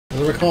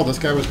I recall, this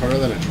guy was harder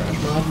than a trash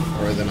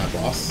mob, or than a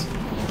boss.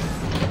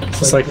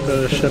 It's like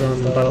the shit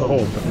on the bottom of the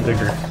hole, but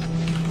bigger.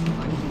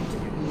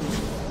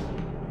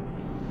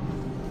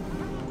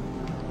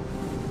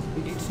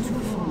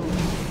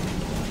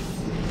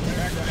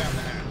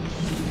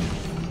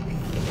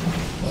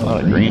 A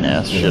lot of green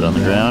ass shit on the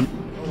ground.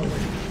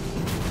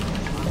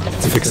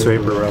 It's a fixed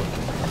vapor rope.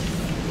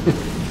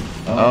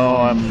 Oh,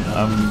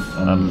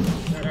 I'm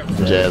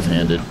jazz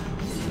handed.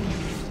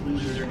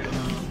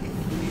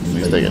 At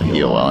least I can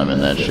heal while I'm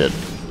in that shit.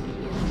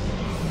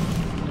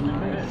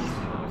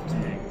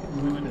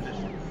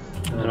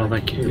 I don't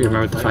think you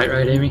remember the fight,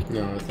 right, Amy?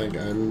 No, I think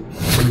I'm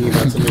thinking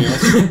about something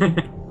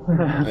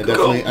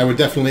else. I would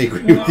definitely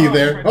agree with you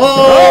there.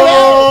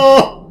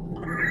 Oh!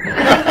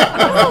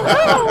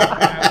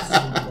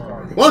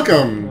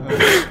 Welcome!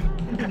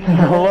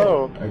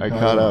 Hello! I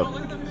caught up.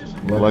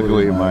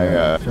 Luckily,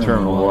 my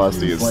terminal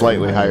velocity is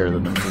slightly higher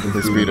than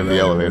the speed of the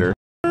elevator.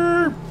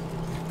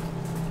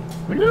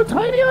 Look at how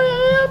tiny I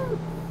am!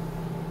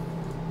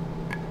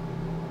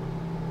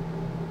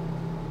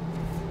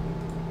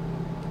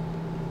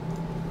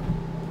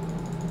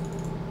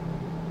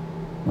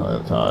 Oh,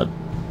 that's odd.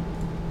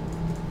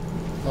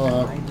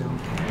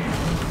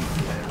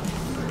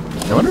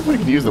 I wonder if we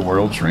could use the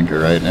world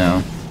shrinker right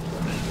now.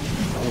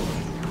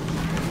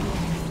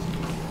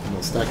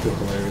 We'll stack to a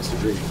hilarious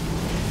degree.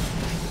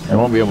 I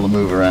won't be able to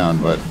move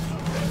around, but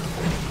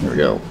here we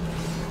go.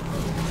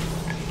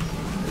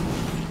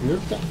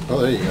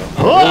 Oh, there you go.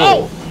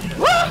 Whoa!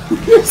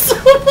 You're so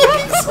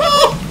fucking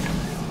small!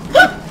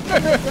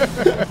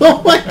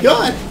 Oh my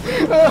god!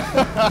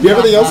 Do you have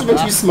anything else that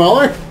makes you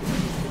smaller?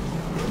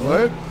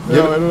 What?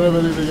 No, I don't have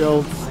anything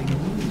else.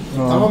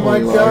 Oh my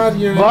god,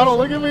 you're... Bottle,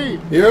 look at me!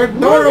 You're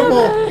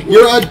adorable!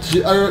 You're a...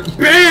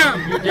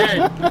 BAM! You're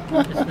dead!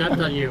 It's not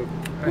on you.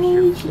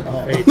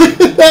 Look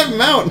at that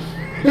mount!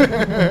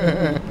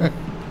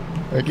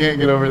 I can't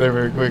get over there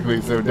very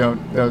quickly, so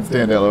don't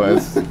stand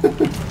LOS.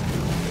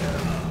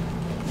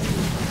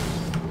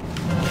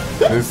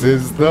 This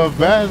is the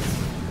best!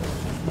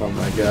 Oh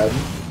my god.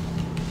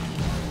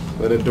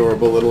 What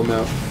adorable little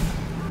mount.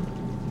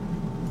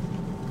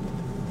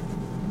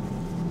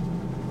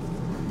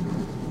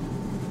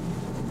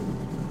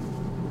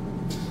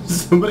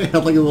 Somebody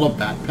had like a little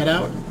bat pet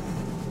out,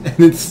 and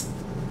it's...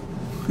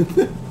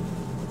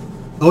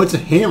 Oh, it's a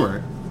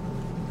hammer.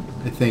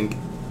 I think.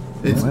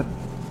 It's... What?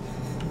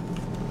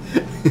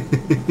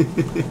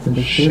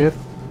 The shit?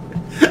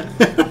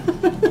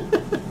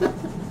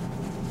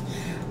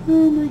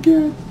 Oh my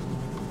god.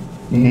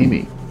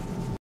 Amy.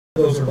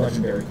 Those are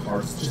legendary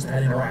cards. Just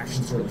that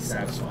interaction's really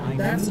satisfying.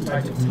 That's the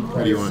type of new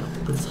What do you want?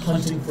 that's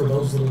hunting for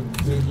those little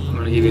bitty... I'm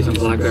gonna give you some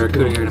black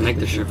barracuda here to make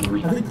this shit for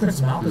me. I think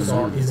Prince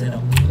Malthazar is an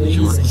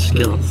You want amazing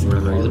skill for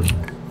whatever reason.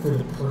 for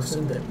the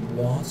person that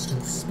wants to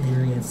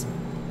experience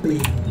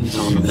big, He's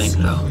on the bank,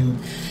 though.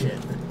 huge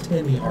shit. The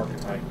Timmy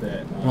archetype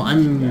that... Well,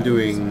 I'm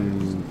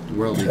doing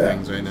worldly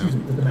things right now.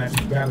 Excuse me, the Magic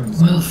the Gathering.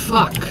 Well,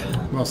 fuck.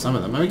 Well, some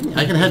of them. I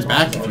can head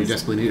back if you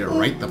desperately need it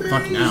right the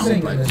fuck now,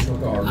 In but... this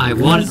regard. I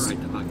want it right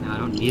the fuck now. I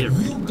don't need it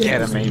right now.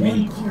 Get him,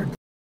 Amy.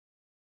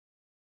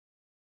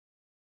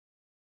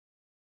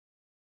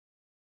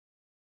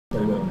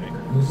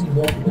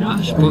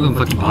 Gosh, we're gonna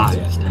fucking pause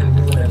this now.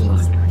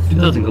 It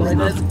doesn't go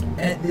nothing.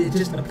 It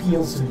just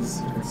appeals to these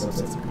different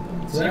subsets of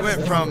people. So you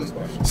went from...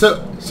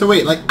 So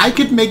wait, like, I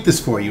could make this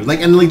for you. Like,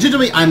 and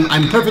legitimately,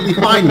 I'm perfectly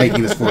fine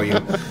making this for you.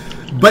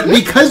 But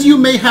because you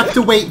may have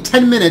to wait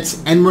 10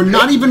 minutes, and we're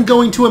not even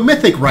going to a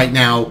mythic right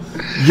now,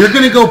 you're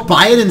gonna go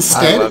buy it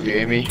instead? I love you,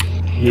 Amy.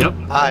 Yep.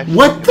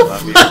 What the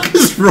fuck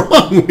is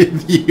wrong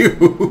with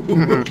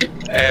you?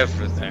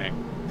 Everything.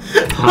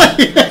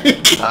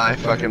 I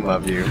fucking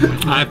love you.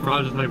 I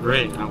processed my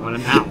brain. I want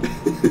it now.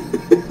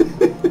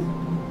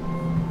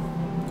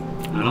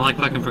 I don't like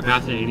fucking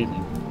procrastinating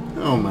anything.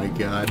 Oh my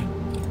god.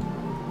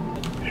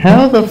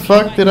 How the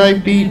fuck did I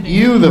beat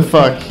you the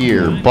fuck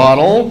here,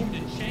 Bottle?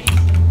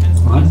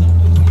 What?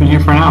 I've been here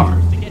for an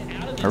hour.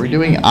 Are we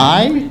doing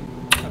I?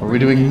 Or are we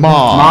doing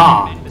Ma?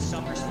 Ma.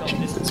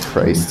 Jesus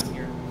Christ.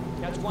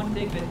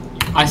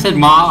 I said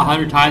Ma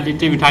 100 times. They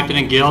even typed it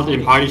in guild,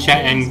 in party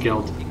chat, and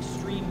guild.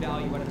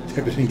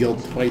 Typed it in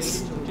guild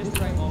twice.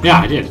 Yeah,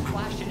 I did.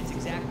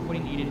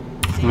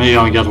 Maybe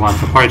only guild once,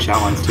 but party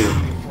chat once too.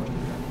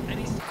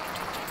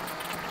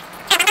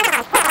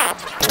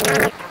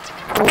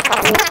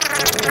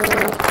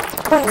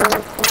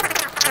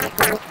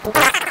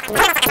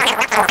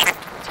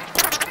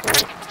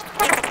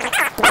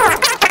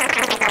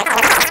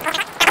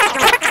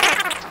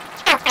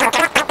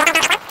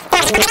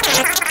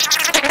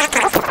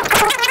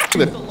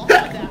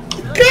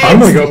 I'm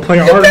gonna go play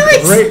art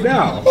right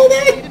now. We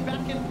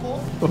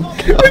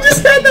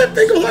just had that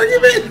big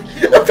argument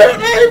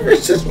about I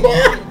versus Ma.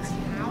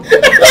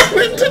 And I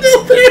went to the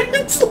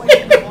parents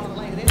later.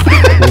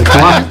 I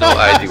have no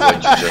idea what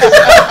you just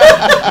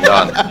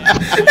done.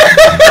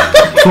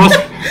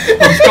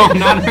 What's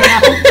going on right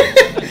now?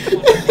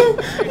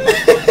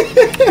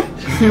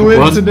 He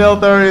went to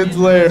Neltharian's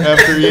lair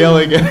after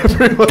yelling at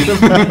everyone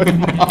about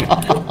Ma.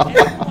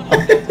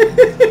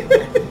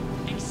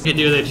 You could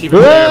do the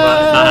achievement there,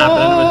 but it's not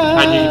happening with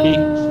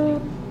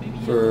the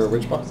GP. For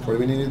which box? What do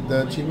we need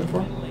the achievement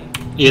for?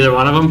 Either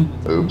one of them.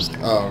 Oops.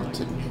 Oh.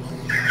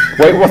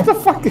 Wait, what the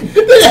fuck?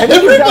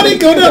 Everybody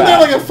go down there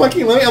like a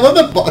fucking lemming. I love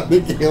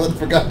that Galen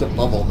forgot to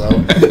bubble,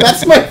 though.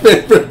 That's my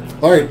favorite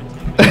part.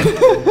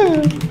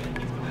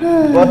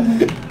 What?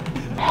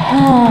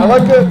 I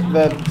like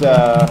that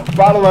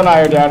Bottle and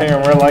I are down here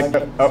and we're like,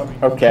 oh,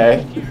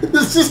 okay.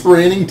 It's just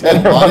raining dead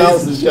Everyone bodies.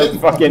 else is just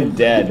fucking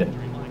dead.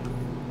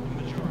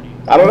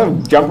 I don't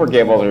have jumper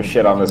cables or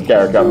shit on this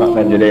character. I'm not an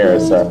engineer,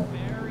 so.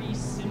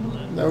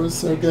 That was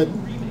so good.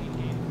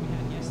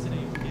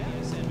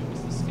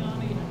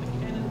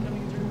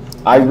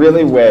 I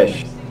really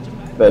wish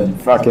that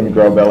fucking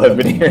Grobel had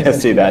been here to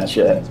see that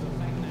shit.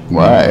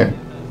 Why?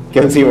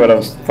 Because he would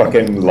have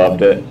fucking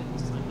loved it.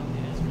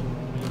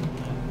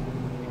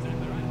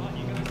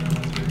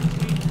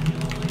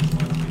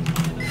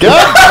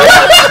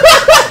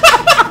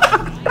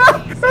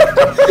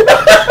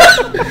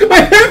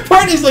 My favorite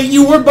part is like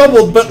you were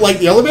bubbled, but like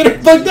the elevator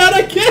bugged out,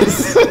 I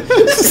guess.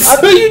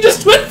 So you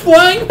just went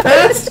flying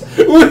past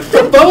with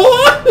the bubble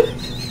on?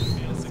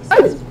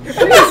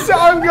 I just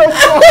saw him go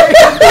flying.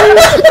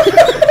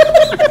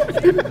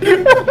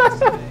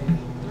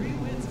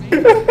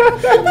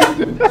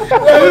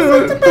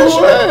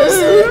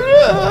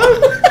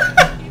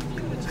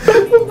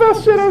 That's the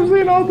best shit I've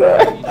seen all day.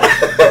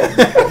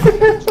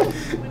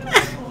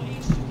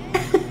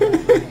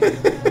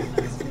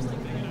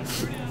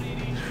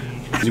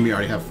 Didn't we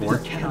already have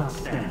 4?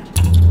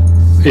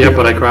 Yeah,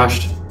 but I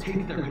crashed.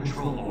 Take their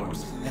control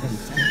orbs and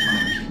set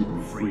my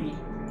people free.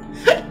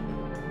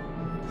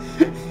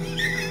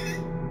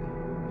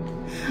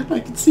 I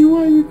can see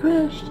why you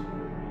crashed.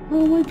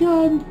 Oh my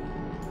god.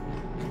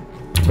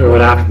 Wait,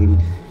 what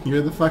happened?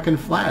 You're the fucking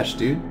Flash,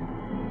 dude.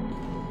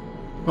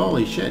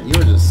 Holy shit,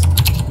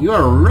 you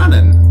are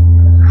running.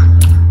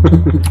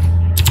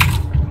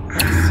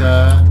 It's,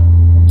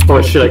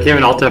 Oh shit, I came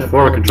in Alt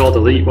F4, Control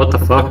Delete, what the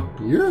fuck?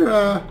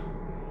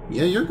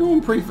 yeah, you're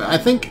going pretty fast. I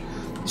think,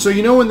 so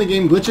you know when the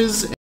game glitches